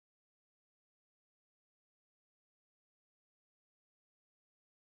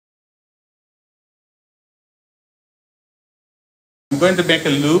going to make a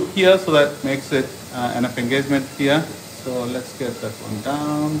loop here so that makes it enough engagement here. So let's get that one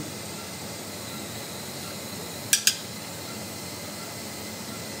down.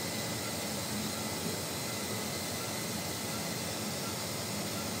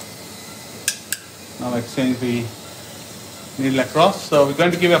 Now exchange the needle across. So we're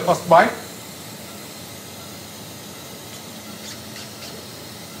going to give a first bite.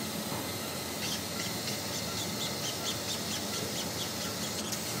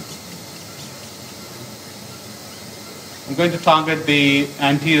 I'm going to target the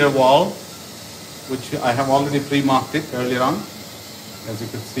anterior wall, which I have already pre-marked it earlier on, as you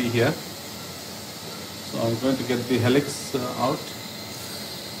can see here. So I'm going to get the helix out.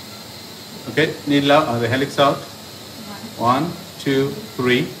 Okay, needle out, the helix out. 1, 2,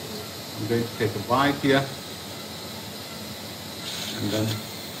 3. I'm going to take a bite here. And then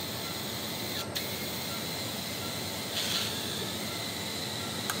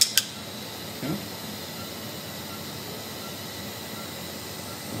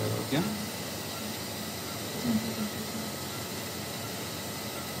yeah.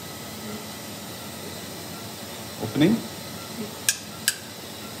 Opening.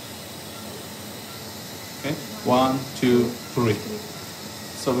 Okay, 1, 2, 3.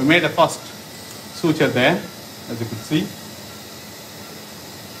 So we made a first suture there, as you can see.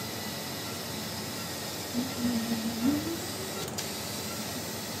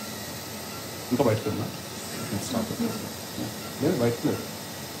 Go right to start with this. Yeah, right there.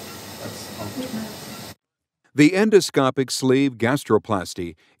 That's out. The endoscopic sleeve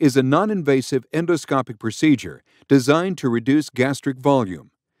gastroplasty is a non-invasive endoscopic procedure designed to reduce gastric volume.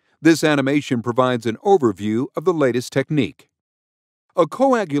 This animation provides an overview of the latest technique. A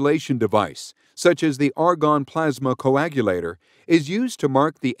coagulation device, such as the argon plasma coagulator, is used to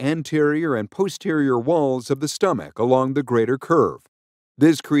mark the anterior and posterior walls of the stomach along the greater curve.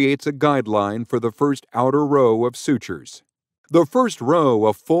 This creates a guideline for the first outer row of sutures. The first row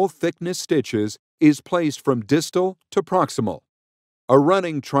of full-thickness stitches is placed from distal to proximal. A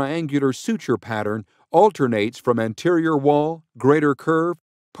running triangular suture pattern alternates from anterior wall, greater curve,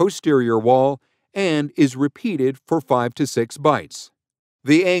 posterior wall, and is repeated for 5 to 6 bites.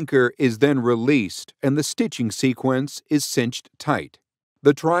 The anchor is then released and the stitching sequence is cinched tight.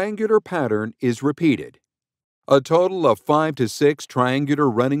 The triangular pattern is repeated. A total of 5 to 6 triangular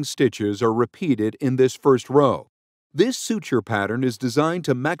running stitches are repeated in this first row. This suture pattern is designed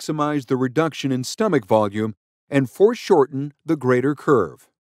to maximize the reduction in stomach volume and foreshorten the greater curve.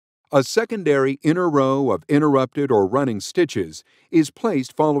 A secondary inner row of interrupted or running stitches is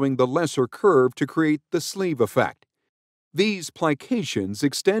placed following the lesser curve to create the sleeve effect. These plications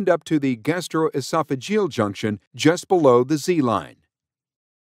extend up to the gastroesophageal junction just below the Z-line.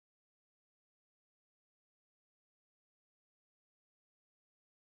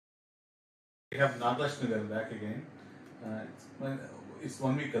 We have Nagalakshmi there back again. It's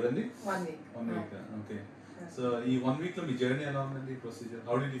 1 week, kadandi? 1 week. 1 week, okay. So, this 1 week, your journey along the procedure,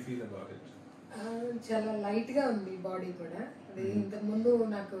 how did you feel about it? చాలా లైట్గా ఉంది body కూడా. అది ఇంతకుముందు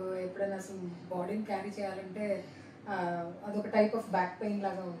నాకు ఎప్పుడైనా బాడీని carry చేయాలంటే అదొక టైప్ ఆఫ్ బ్యాక్ పెయిన్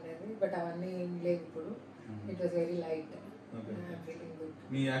లాగా ఉండేది, బట్ అవన్నీ ఏం లేవు ఇప్పుడు. It was very light.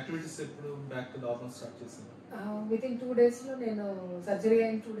 Me activities ఎప్పుడు బ్యాక్ టు నార్మల్ స్టార్ట్ చేశారు? వితిన్ 2 డేస్లో నేను సర్జరీ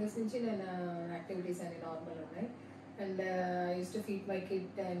అయిన 2 డేస్ నుంచి నేను యాక్టివిటీస్ అన్ని నార్మల్ ఉన్నాయి. And I use to feed my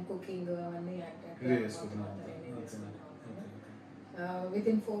kid and cooking అవన్నీ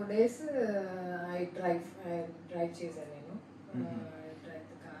within 4 days I drive చేశాను నేను. Drive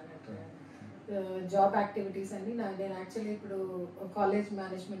the car. Job activities అన్ని నేను యాక్చువల్లీ ఇప్పుడు కాలేజ్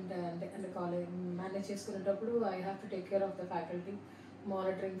మేనేజ్మెంట్ అంటే కాలేజ్ మేనేజ్ చేసుకునేటప్పుడు I have to take care of the faculty,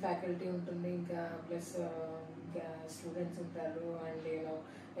 monitoring faculty ఉంటుంది, ఇంకా ప్లస్ స్టూడెంట్స్ ఉంటారు, and you know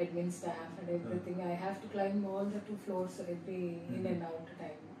admin staff and everything. I have to climb all the 2 floors every in and out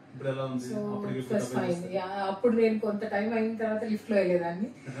time. So it was fine. Yeah, అప్పుడు నేను కొంత time అయిన తర్వాత lift లో వెళ్ళేదాన్ని.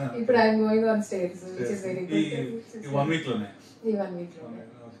 ఇప్పుడు I'm going on stairs, which is very good. ఈ 1 week లోనే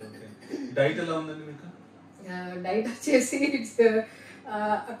డైట్ ఎలా ఉందండి మీకు? డైట్ వచ్చేసి ఇట్స్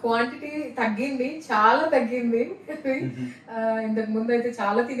క్వాంటిటీ తగ్గింది, చాలా తగ్గింది. ఇంతకు ముందు అయితే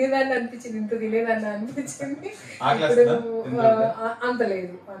చాలా తినేదాన్ని అనిపించింది, ఇంత తినేదాన్ని అనిపించింది. ఇప్పుడు అంత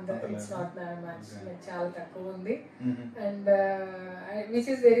లేదు, ఇట్స్ నాట్ మచ్, చాలా తక్కువ ఉంది. And which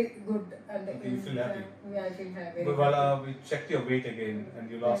is very good. అంటే I feel happy. We checked your weight again and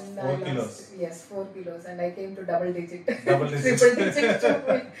you lost 4 kilos. Yes, 4 kilos, and I came to double digit. Triple digit,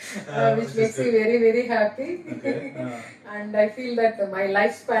 which makes me very very happy. Okay. And I feel that my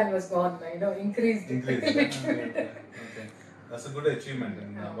lifespan was gone, increased. Okay. That's a good achievement. In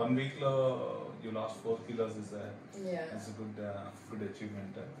 1 week lo you lost 4 kilos is a good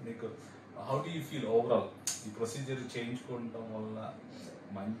achievement. How do you feel overall? The procedure చేయించుకోవడం వల్ల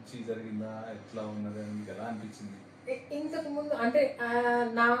మంచి జరిగిందా ఎట్లా ఉన్నది అని మీకు ఎలా అనిపించింది? ఇంతకు ముందు అంటే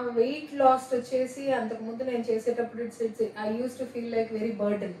నా వెయిట్ లాస్ వచ్చేసి అంతకు ముందు నేను చేసేటప్పుడు I use to feel like very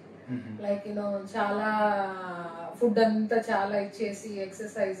burden, like చాలా ఫుడ్ అంతా చాలా ఇచ్చేసి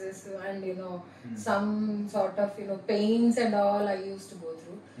exercises and some sort of pains and all I use to go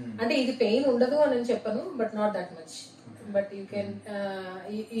through. అంటే ఇది పెయిన్ ఉండదు అని చెప్పను, but not that much, but you can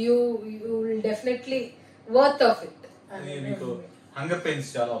you will definitely worth of it. Hunger pains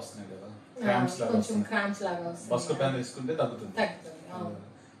చాలా వస్తున్నాయి కదా, కొంచెం క్రాంప్స్ లాగా వస్తుంది, బస్కో ప్యాన్ వేసుకుంటే తగ్గుతుంది,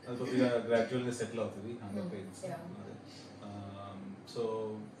 అది కొద్దిగా గ్రాడ్యువల్ గా సెటిల్ అవుతుంది హంగర్ పెయిన్స్. సో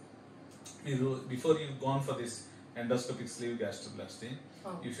మీరు before you gone for this endoscopic sleeve gastroplasty,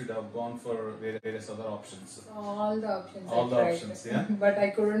 you should have gone for various other options. All the options, yeah. But I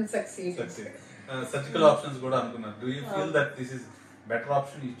couldn't succeed. Surgical options kuda anukunnaru. Do you feel that this is better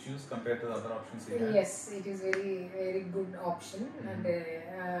option you choose compared to the other options you had? Yes, it is very very good option and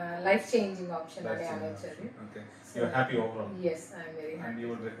life changing option. Okay, so you are happy overall? Yes, I am very happy. And you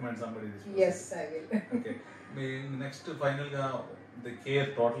would recommend somebody this process? Yes, I will. Okay, next final ga the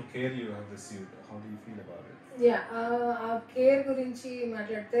total care you have received, how do you feel about it? ఆ care గురించి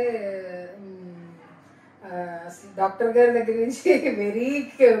మాట్లాడితే doctor గారి దగ్గర నుంచి very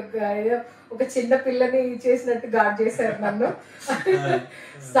ఒక చిన్న పిల్లని చేసినట్టు గార్డ్ చేశారు నన్ను.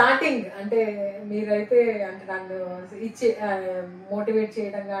 స్టార్టింగ్ అంటే మీరైతే అంటే నన్ను మోటివేట్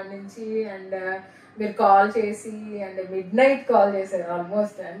చేయడం కాడి నుంచి అండ్ మీరు కాల్ చేసి అండ్ మిడ్ నైట్ కాల్ చేశారు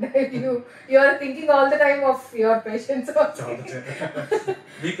almost, and you are thinking all the time of your patients.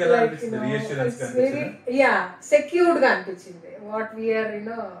 Secured గా అనిపించింది. వాట్ వీఆర్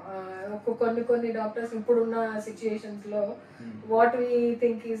కొన్ని డాక్టర్స్ ఇప్పుడున్న సిచ్యుయేషన్స్ లో what we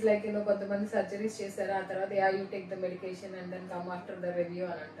think is like కొంతమంది సర్జరీస్ చేశారు, ఆ తర్వాత you take the medication and then come after the review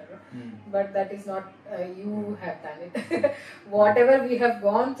అని అంటారు. But that is not, you have done it. What ever we have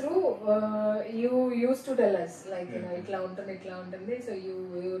gone through you use to tell us like ఇట్లా ఉంటుంది, so you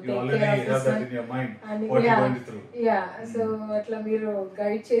take care of this and so అట్లా మీరు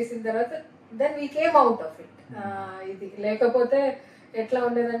guide చేసిన తర్వాత then we came out of it. ఇది లేకపోతే ఎట్లా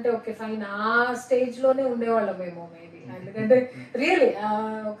ఉండేదంటే ఓకే ఫైన్ ఆ స్టేజ్ లోనే ఉండేవాళ్ళం మేము మేబీ, ఎందుకంటే రియలీ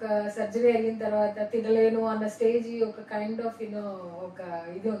ఒక సర్జరీ అయిన తర్వాత తినలేను అన్న స్టేజ్ ఒక కైండ్ ఆఫ్ ఒక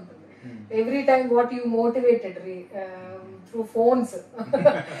ఇది ఉంటుంది. Every time what you motivated through phones,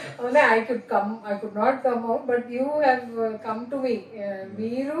 I could not come out, but you have come to me.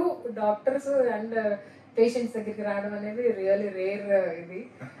 Meeru doctors and patients దగ్గరికి రావడం అనేది రియల్లీ రేర్ ఇది,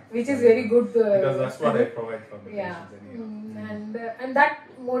 which is very good. Because that's what I provide for the patients. And that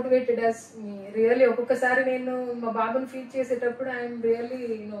motivated us me really. ఒక్కొక్కసారి నేను మా బాబుని feed చేసేటప్పుడు I'm really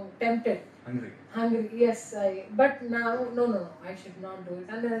tempted, hungry, yes, but now no, I should not do it.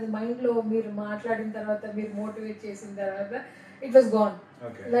 And then mind లో మీరు మాట్లాడిన తర్వాత మీరు మోటివేట్ చేసిన తర్వాత it was gone.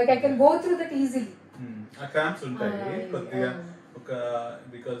 Like I can go through that easily. ఆ క్రాంప్స్ ఉంటాయి కొద్దిగా ఒక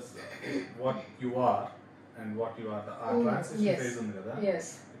because what you are and what you are, ఆ ట్రాన్సిషన్ ఫేజ్ ఉంది కదా,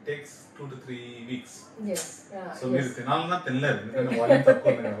 it takes 2 to 3 weeks. So మీరు తినాలన్నా తినలేరు ఎందుకంటే వాల్యూమ్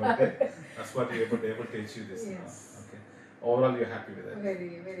తక్కువ ఉంది కాబట్టి that's what you able to achieve this. Okay, overall you're happy with it? Very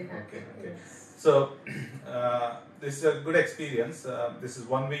very happy. Okay. So this is a good experience. This is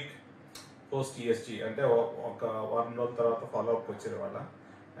 1 week post ESG, అంటే ఒక వారం రోజుల తర్వాత ఫాలో అప్ వచ్చారు వాళ్ళ,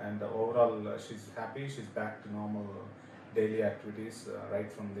 and overall she's happy, she's back to normal daily activities right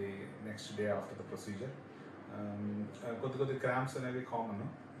from the next day after the procedure. కొద్ది cramps అనేవి common,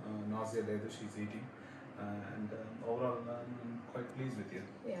 nausea లేదు, she's eating, and overall I'm quite pleased with you.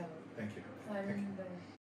 Yeah, thank you.